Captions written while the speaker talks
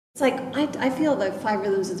like, I feel like 5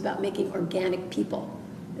 Rhythms is about making organic people.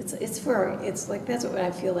 It's like, that's what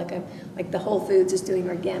I feel like. I'm like, the Whole Foods is doing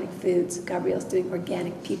organic foods, Gabrielle's doing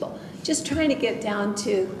organic people. Just trying to get down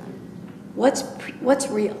to what's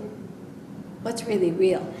real, what's really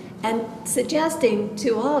real. And suggesting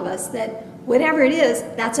to all of us that whatever it is,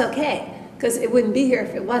 that's okay, because it wouldn't be here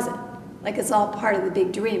if it wasn't. Like, it's all part of the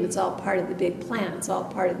big dream, it's all part of the big plan, it's all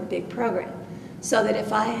part of the big program. So that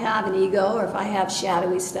if I have an ego, or if I have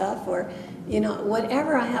shadowy stuff, or, you know,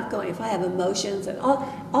 whatever I have going, if I have emotions, and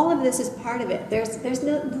all of this is part of it. There's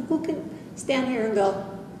no, who can stand here and go,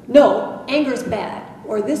 no, anger's bad,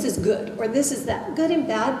 or this is good, or this is that. Good and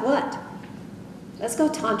bad, what? Let's go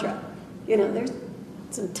Tantra. You know, there's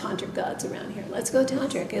some Tantric gods around here. Let's go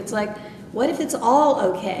Tantric. It's like, what if it's all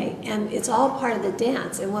okay, and it's all part of the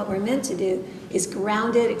dance, and what we're meant to do is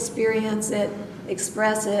ground it, experience it,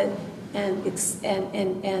 express it,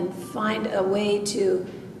 and find a way to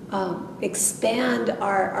expand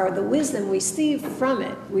the wisdom we receive from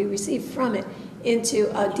it into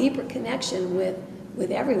a deeper connection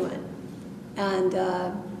with everyone, and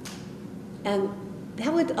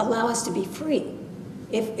that would allow us to be free.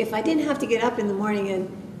 If I didn't have to get up in the morning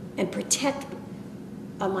and protect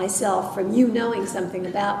myself from you knowing something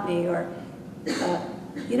about me, or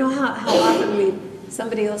you know how often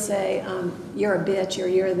somebody will say, you're a bitch, or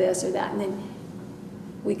you're this or that, and then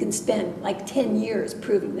we can spend like 10 years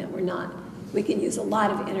proving that we're not. We can use a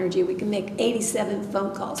lot of energy. We can make 87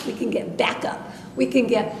 phone calls. We can get backup. We can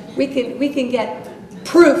get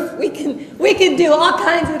proof. We can do all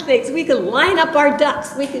kinds of things. We can line up our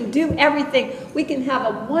ducks. We can do everything. We can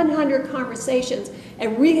have 100 conversations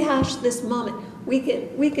and rehash this moment. We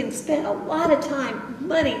can spend a lot of time,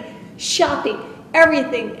 money, shopping,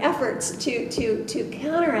 everything, efforts to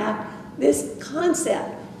counteract this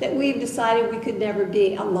concept that we've decided we could never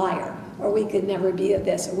be a liar, or we could never be a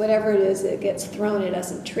this, or whatever it is that gets thrown at us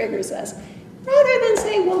and triggers us, rather than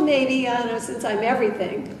say, well, maybe, I don't know, since I'm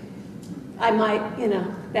everything, I might, you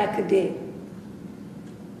know, that could be.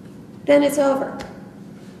 Then it's over,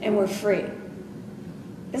 and we're free.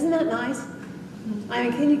 Isn't that nice? I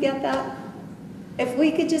mean, can you get that? If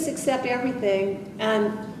we could just accept everything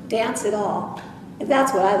and dance it all,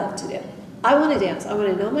 that's what I love to do. I want to dance. I want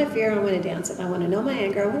to know my fear, I want to dance it. I want to know my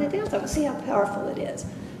anger, I want to dance. I want to see how powerful it is.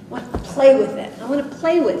 I want to play with it. I want to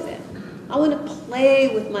play with it. I want to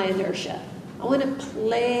play with my inertia. I want to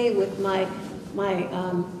play with my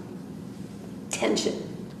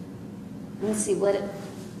tension. Let's see,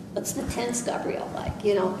 what's the tense Gabrielle like?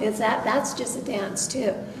 You know, that's just a dance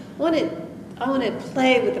too. I want to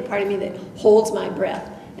play with the part of me that holds my breath.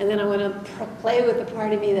 And then I want to play with the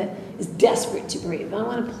part of me that is desperate to breathe. I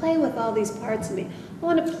want to play with all these parts of me. I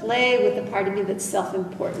want to play with the part of me that's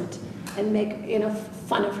self-important and make, you know,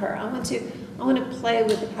 fun of her. I want to play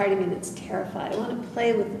with the part of me that's terrified. I want to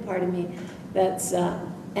play with the part of me that's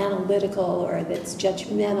analytical or that's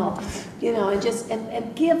judgmental, you know,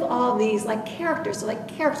 and give all these like characters,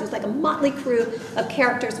 like a motley crew of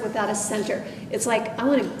characters without a center. It's like I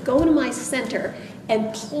want to go to my center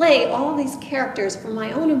and play all these characters for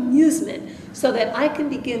my own amusement, so that I can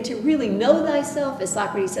begin to really know thyself, as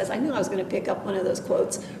Socrates says. I knew I was going to pick up one of those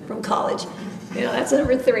quotes from college. You know, that's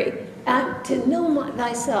number 3. And to know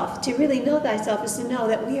thyself, to really know thyself, is to know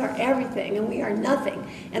that we are everything and we are nothing.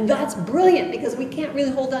 And that's brilliant, because we can't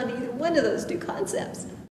really hold on to either one of those 2 concepts.